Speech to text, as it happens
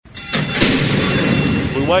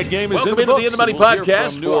Blue-white game is Welcome in the into books, the End of Money and we'll hear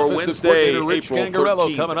podcast from new for offensive Wednesday, coordinator Rich April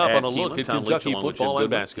Scangarello 13th coming up at on a look at Keeneland. Tom Kentucky Leach, along with football Jim and Goodman,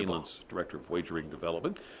 basketball. Keeneland's Director of Wagering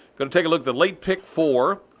Development. Going to take a look at the late pick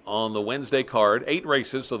 4 on the Wednesday card. 8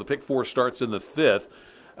 races, so the pick 4 starts in the 5th.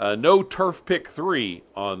 No turf pick 3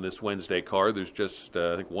 on this Wednesday card. There's just,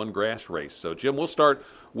 I think, one grass race. So, Jim, we'll start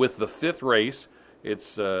with the 5th race.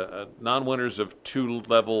 It's non-winners of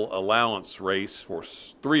 2-level allowance race for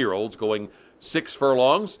 3-year-olds going 6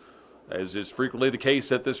 furlongs. As is frequently the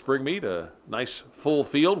case at this spring meet, a nice full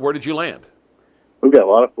field. Where did you land? We've got a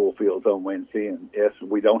lot of full fields on Wednesday, and yes,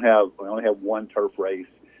 we only have one turf race.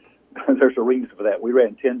 There's a reason for that. We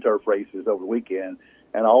ran 10 turf races over the weekend,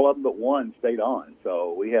 and all of them but one stayed on.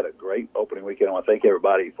 So we had a great opening weekend. I want to thank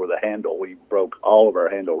everybody for the handle. We broke all of our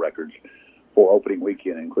handle records for opening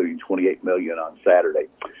weekend, including $28 million on Saturday.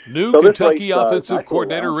 New So Kentucky race, offensive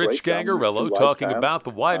coordinator Rich Scangarello talking about the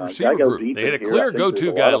wide receiver group. They had a clear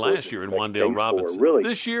go-to guy last year in Wan'Dale Robinson. Really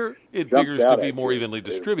this year, it figures to be more evenly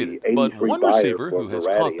distributed. But one receiver who has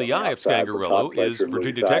caught the eye of Scangarello is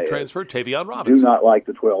Virginia Tech transfer Tavion Robinson. Do not like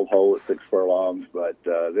the 12 hole at 6 furlongs, but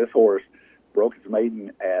this horse broke his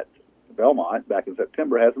maiden at Belmont back in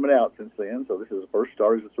September. Hasn't been out since then, so this is the first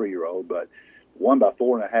start as a 3-year-old, but won by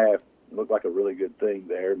 4.5. Looked like a really good thing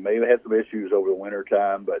there. May have had some issues over the winter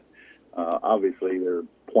time, but obviously they're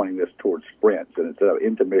pointing this towards sprints, and it's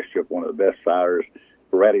into Mischief, one of the best sires.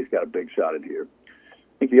 Ferretti's got a big shot in here.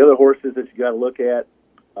 I think the other horses that you got to look at,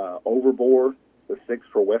 Overbore, the 6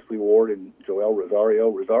 for Wesley Ward and Joel Rosario.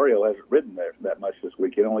 Rosario hasn't ridden there that much this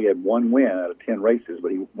week. He only had one win out of 10 races,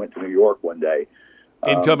 but he went to New York one day.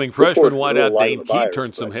 Incoming freshman wideout Dane Key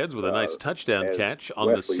turned some heads with a nice touchdown catch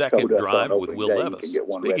on the second drive with Will Levis.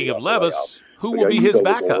 Speaking of Levis, who will be his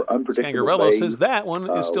backup? Scangarello says that one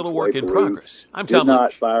is still a work in progress. I'm Tom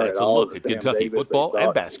Leach. That's a look at Kentucky football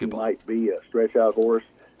and basketball. He might be a stretch-out horse.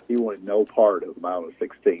 He wanted no part of the mile and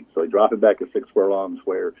 16th, so he dropped him back at 6 furlongs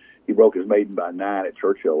where he broke his maiden by 9 at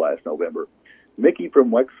Churchill last November. Mickey from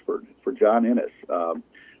Wexford for John Ennis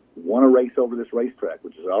won a race over this racetrack,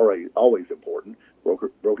 which is always important.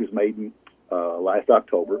 Broke his maiden last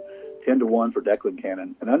October, 10-1 for Declan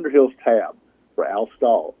Cannon. And Underhill's Tab for Al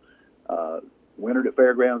Stahl. Wintered at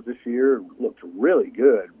Fairgrounds this year, looked really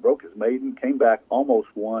good. Broke his maiden, came back, almost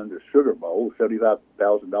won the Sugar Bowl,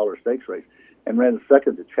 $75,000 stakes race, and ran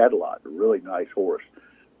second to Chattelot, a really nice horse.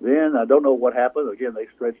 Then I don't know what happened. Again, they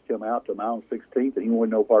stretched him out to mile and 16th, and he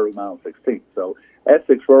wanted no part of mile and 16th. So at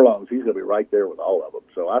 6 furlongs, he's going to be right there with all of them.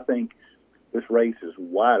 So I think this race is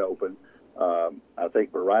wide open. I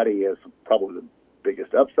think Variety has probably the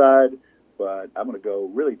biggest upside, but I'm going to go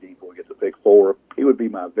really deep when we get to pick 4. He would be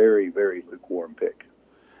my very, very lukewarm pick.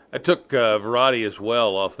 I took Variety as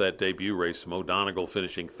well off that debut race. Mo Donegal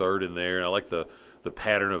finishing 3rd in there. And I like the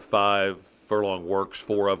pattern of 5 furlong works,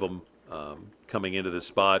 4 of them coming into this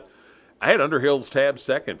spot. I had Underhill's Tab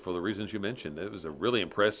 2nd for the reasons you mentioned. It was a really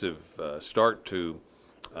impressive start to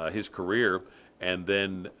his career, and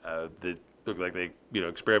then looked like they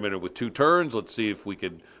experimented with 2 turns. Let's see if we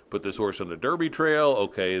could put this horse on the Derby trail.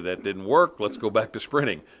 Okay, that didn't work. Let's go back to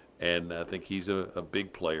sprinting. And I think he's a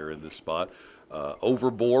big player in this spot.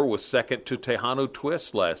 Overbore was 2nd to Tejano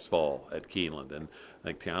Twist last fall at Keeneland, and I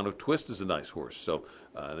think Tejano Twist is a nice horse. So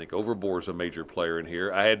I think Overbore is a major player in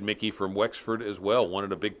here. I had Mickey from Wexford as well.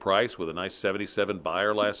 Wanted a big price with a nice 77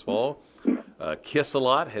 buyer last fall.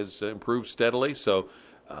 Kiss-A-Lot has improved steadily. So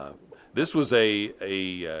this was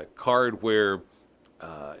a card where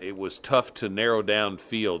it was tough to narrow down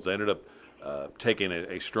fields. I ended up taking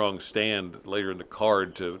a strong stand later in the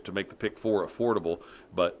card to make the pick 4 affordable,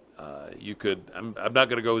 but you could. I'm not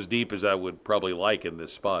going to go as deep as I would probably like in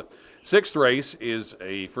this spot. 6th race is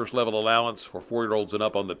a first-level allowance for 4-year-olds and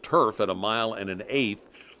up on the turf at 1 mile and 1/8.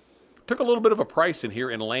 Took a little bit of a price in here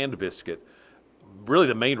in Land Biscuit. Really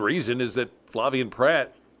the main reason is that Flavian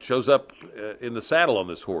Pratt shows up in the saddle on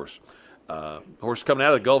this horse. Horse coming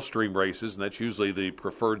out of the Gulfstream races, and that's usually the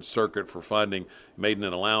preferred circuit for finding maiden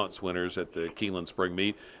and allowance winners at the Keeneland Spring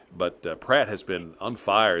Meet. But Pratt has been on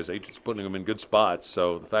fire. His agent's putting him in good spots.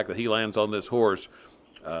 So the fact that he lands on this horse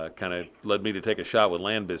kind of led me to take a shot with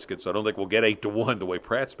Land Biscuit. So I don't think we'll get 8-1 the way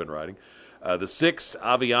Pratt's been riding. The 6,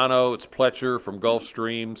 Aviano, it's Pletcher from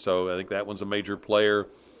Gulfstream. So I think that one's a major player.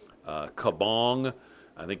 Kabong,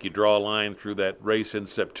 I think you draw a line through that race in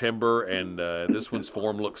September, and this one's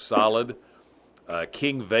form looks solid.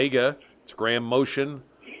 King Vega, it's Graham Motion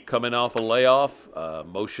coming off a layoff.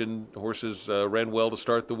 Motion horses ran well to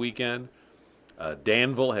start the weekend.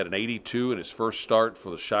 Danville had an 82 in his first start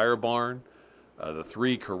for the Shire Barn. The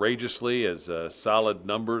 3 Courageously as solid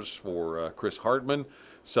numbers for Chris Hartman.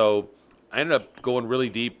 So I ended up going really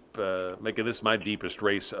deep, making this my deepest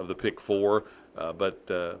race of the pick 4, but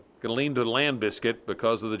going to lean to Land Biscuit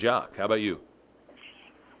because of the jock. How about you?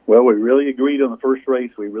 Well, we really agreed on the first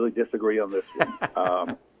race. We really disagree on this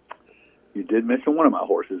one. You did mention one of my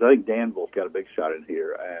horses. I think Danville's got a big shot in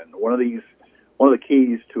here. And one of the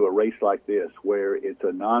keys to a race like this, where it's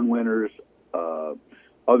a non-winners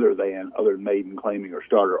other than maiden, claiming, or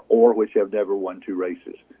starter, or which have never won 2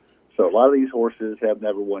 races. So a lot of these horses have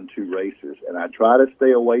never won 2 races, and I try to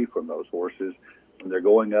stay away from those horses when they're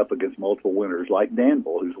going up against multiple winners, like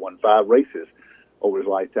Danville, who's won 5 races over his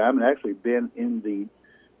lifetime and actually been in the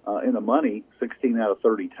money 16 out of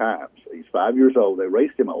 30 times. He's 5 years old. They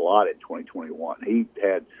raced him a lot in 2021.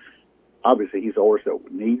 Obviously, he's a horse that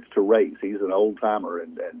needs to race. He's an old-timer,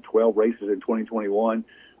 and 12 races in 2021,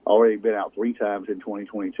 already been out 3 times in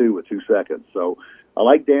 2022 with 2 seconds. So I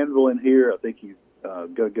like Danville in here. I think he's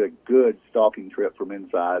going to get a good stalking trip from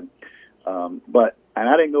inside. And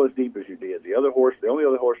I didn't go as deep as you did. The only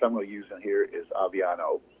other horse I'm going to use in here is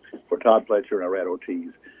Aviano for Todd Pletcher and Irad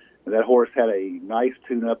Ortiz. And that horse had a nice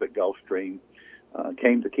tune-up at Gulfstream,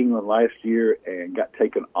 came to Keeneland last year and got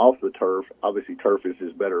taken off the turf. Obviously, turf is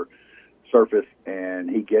his better surface, and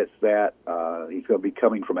he gets that. He's going to be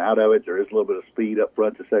coming from out of it. There is a little bit of speed up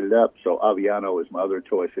front to set it up, so Aviano is my other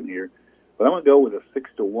choice in here. But I'm going to go with a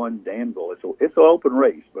 6-1 Danville. It's an open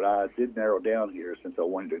race, but I did narrow down here since I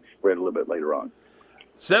wanted to spread a little bit later on.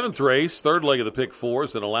 7th race, 3rd leg of the pick 4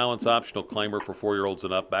 is an allowance optional claimer for 4-year-olds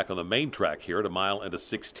and up back on the main track here at 1 mile and a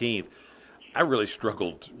 16th. I really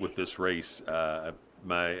struggled with this race. I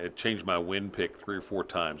changed my win pick 3 or 4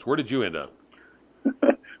 times. Where did you end up?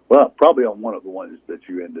 Well, probably on one of the ones that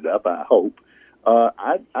you ended up, I hope.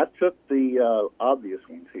 I took the obvious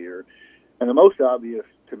ones here, and the most obvious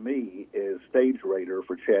to me is Stage Raider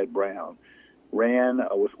for Chad Brown.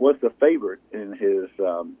 Was the favorite in his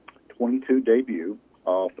 22 debut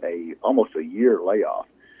off almost a year layoff,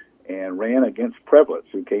 and ran against Prevalence,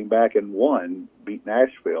 who came back and beat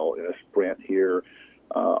Nashville in a sprint here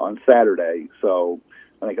on Saturday. So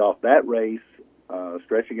I think off that race,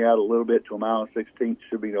 stretching out a little bit to 1 mile and 16th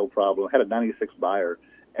should be no problem. Had a 96 buyer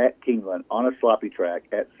at Keeneland on a sloppy track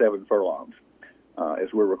at 7 furlongs.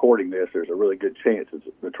 As we're recording this, there's a really good chance that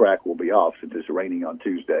the track will be off since it's raining on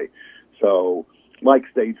Tuesday. So, like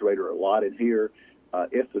Stage Raider a lot in here.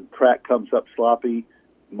 If the track comes up sloppy,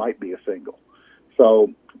 might be a single.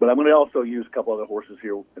 So, but I'm going to also use a couple other horses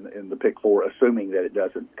here in the pick 4, assuming that it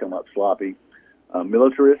doesn't come up sloppy.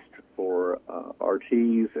 Militarist for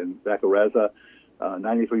Ortiz and Zaccarezza,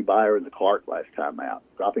 93 buyer in the Clark last time out,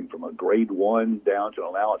 dropping from a grade 1 down to an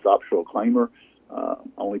allowance optional claimer.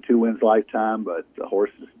 Only 2 wins lifetime, but the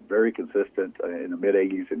horse is very consistent in the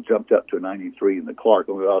mid-80s and jumped up to a 93 in the Clark.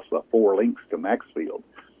 Only lost by 4 lengths to Maxfield.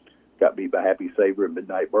 Got beat by Happy Saver and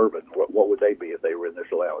Midnight Bourbon. What would they be if they were in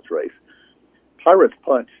this allowance race? Pirate's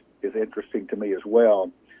Punch is interesting to me as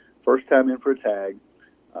well. First time in for a tag.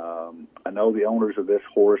 I know the owners of this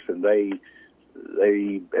horse, and they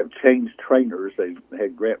have changed trainers. They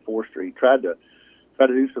had Grant Forster. He tried to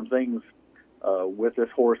do some things with this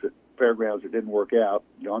horse at Fairgrounds that didn't work out.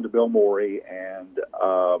 Gone to Bill Morey, and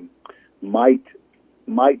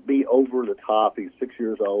might be over the top. He's 6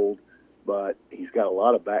 years old, but he's got a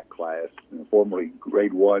lot of back class. Formerly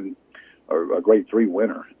grade 1 or a grade 3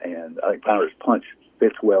 winner, and I think Pirate's Punch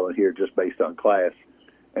fits well in here just based on class.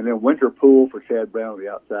 And then Winter Pool for Chad Brown on the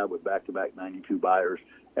outside with back-to-back 92 buyers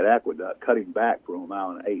at Aqueduct, cutting back from 1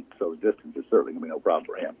 mile and 8, so the distance is certainly going to be no problem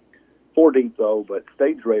for him. 4 deep, though, but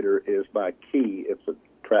Stage Raider is my key if the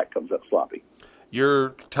track comes up sloppy.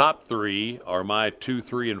 Your top 3 are my 2,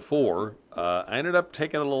 3, and 4. I ended up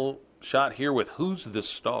taking a little shot here with Who's the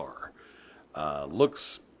Star.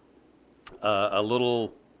 Looks a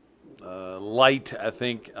little light, I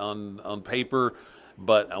think, on paper,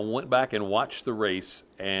 but I went back and watched the race,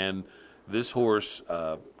 and this horse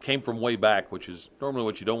came from way back, which is normally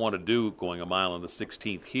what you don't want to do going 1 mile and the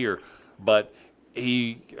 16th here, but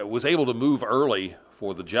he was able to move early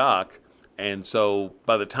for the jock, and so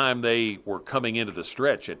by the time they were coming into the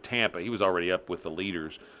stretch at Tampa, he was already up with the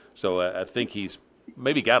leaders. So I think he's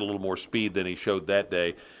maybe got a little more speed than he showed that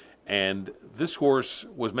day. And this horse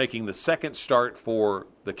was making the second start for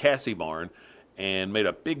the Cassie barn and made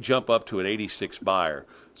a big jump up to an 86 buyer.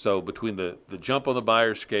 So between the jump on the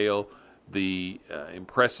buyer scale, the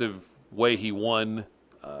impressive way he won,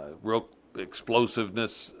 real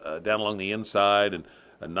explosiveness down along the inside, and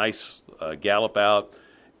a nice gallop out,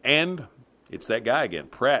 and it's that guy again.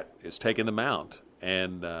 Pratt is taking the mount,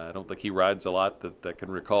 and I don't think he rides a lot that I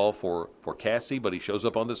can recall for Cassie, but he shows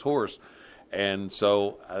up on this horse, And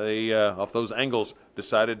so they, off those angles,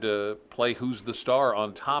 decided to play Who's the Star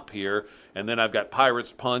on top here. And then I've got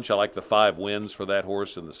Pirates Punch. I like the 5 wins for that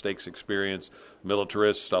horse and the stakes experience.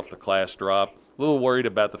 Militarist off the class drop. A little worried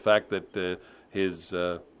about the fact that he's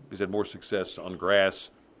had more success on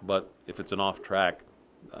grass. But if it's an off track,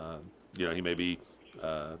 he may be,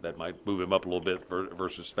 that might move him up a little bit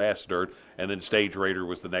versus fast dirt. And then Stage Raider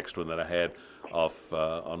was the next one that I had off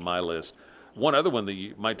on my list. One other one that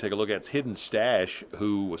you might take a look at is Hidden Stash,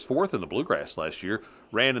 who was 4th in the Bluegrass last year,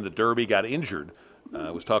 ran in the Derby, got injured.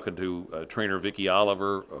 I was talking to trainer Vicky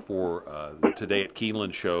Oliver for the Today at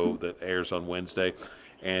Keeneland show that airs on Wednesday,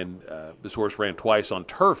 and this horse ran twice on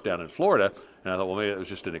turf down in Florida, and I thought, well, maybe it was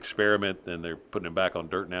just an experiment, and they're putting him back on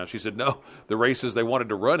dirt now. She said, no, the races they wanted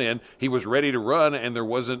to run in, he was ready to run, and there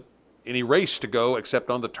wasn't any race to go except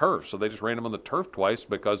on the turf, so they just ran him on the turf twice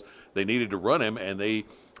because they needed to run him, and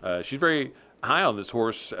she's very high on this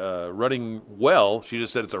horse, running well. She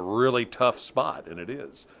just said it's a really tough spot, and it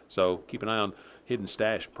is. So keep an eye on Hidden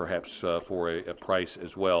Stash, perhaps, for a price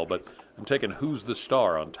as well. But I'm taking Who's the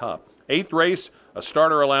Star on top. 8th race, a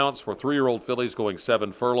starter allowance for 3-year-old fillies going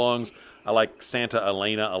 7 furlongs. I like Santa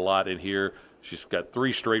Elena a lot in here. She's got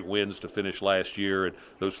 3 straight wins to finish last year, and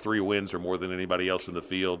those 3 wins are more than anybody else in the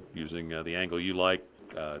field, using the angle you like.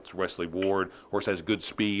 It's Wesley Ward. Horse has good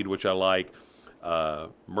speed, which I like.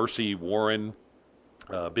 Mercy Warren,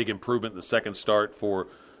 big improvement in the second start for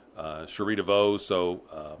Cherie DeVoe, so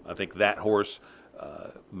I think that horse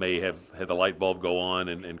may have had the light bulb go on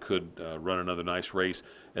and could run another nice race.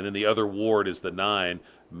 And then the other Ward is the 9,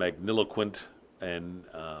 Magniloquent, and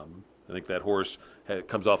I think that horse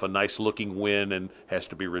comes off a nice-looking win and has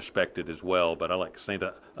to be respected as well. But I like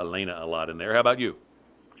Santa Elena a lot in there. How about you?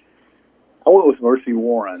 I went with Mercy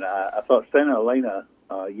Warren. I thought Santa Elena,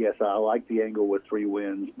 yes, I like the angle with 3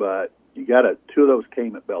 wins, but you got 2 of those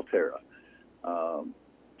came at Belterra.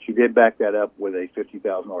 She did back that up with a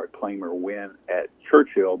 $50,000 claimer win at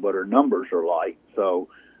Churchill, but her numbers are light. So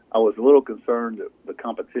I was a little concerned that the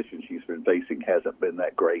competition she's been facing hasn't been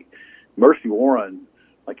that great. Mercy Warren,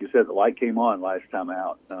 like you said, the light came on last time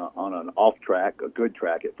out on an off track, a good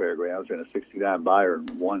track at Fairgrounds, and a 69 buyer and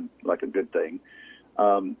won like a good thing.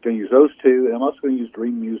 Going to use those 2, and I'm also going to use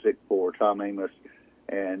Dream Music for Tom Amos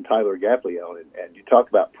and Tyler Gaffleone. And you talked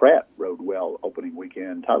about Pratt rode well opening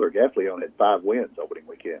weekend. Tyler Gaffleone had 5 wins opening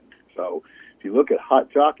weekend. So if you look at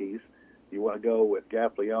hot jockeys, you want to go with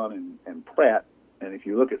Gaffleone and Pratt. And if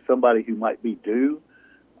you look at somebody who might be due,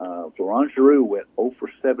 Florent Giroux went 0 for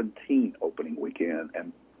 17 opening weekend,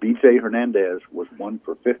 and B.J. Hernandez was 1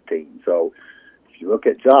 for 15. So if you look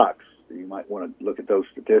at jocks, you might want to look at those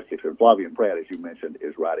statistics. And Flavien Pratt, as you mentioned,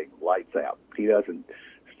 is riding lights out. He doesn't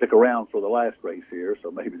stick around for the last race here, so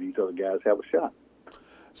maybe these other guys have a shot.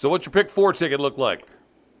 So what's your pick 4 ticket look like?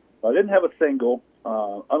 I didn't have a single,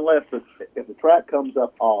 unless if the track comes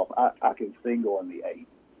up off, I can single in the 8.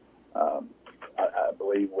 I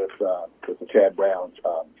believe with the Chad Brown's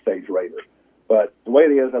Stage Raider. But the way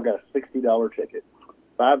it is, I've got a $60 ticket,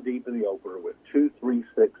 5 deep in the opener with 2, 3,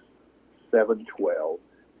 6, 7, 12,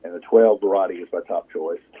 and the 12 Verratti is my top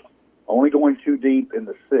choice. Only going 2 deep in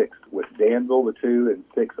the 6th with Danville, the 2, and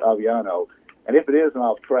 6 Aviano. And if it is an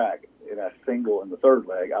off track and I single in the 3rd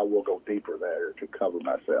leg, I will go deeper there to cover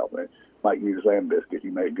myself. And might use Lambiscuit.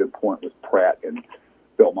 You made a good point with Pratt and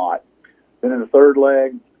Belmont. Then in the 3rd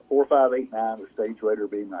leg, 4, 5, 8, 9, with Stage Raider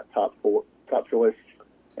being my top choice.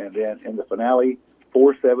 And then in the finale,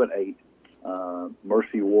 4, 7, 8,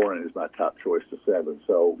 Mercy Warren is my top choice to 7.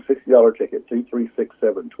 So $60 ticket, 2, 3, 6,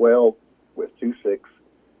 7, 12 with 2, 6,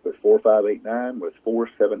 with 4, 5, 8, 9 with 4,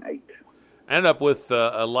 7, 8. I ended up with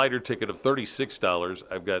a lighter ticket of $36.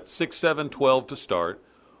 I've got 6, 7, 12 to start,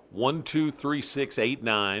 1, 2, 3, 6, 8,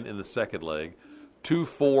 9 in the 2nd leg, 2,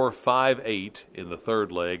 4, 5, 8 in the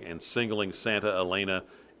 3rd leg, and singling Santa Elena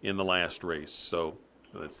in the last race. So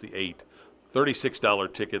that's the 8.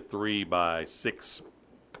 $36 ticket, 3 by 6,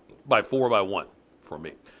 by 4 by 1 for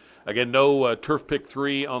me. Again, no Turf Pick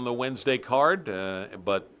 3 on the Wednesday card,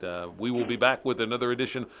 but we will be back with another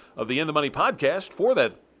edition of the In the Money podcast for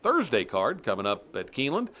that Thursday card coming up at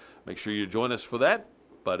Keeneland. Make sure you join us for that.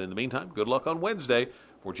 But in the meantime, good luck on Wednesday.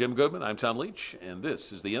 For Jim Goodman, I'm Tom Leach, and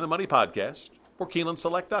this is the In the Money podcast for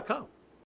KeenelandSelect.com.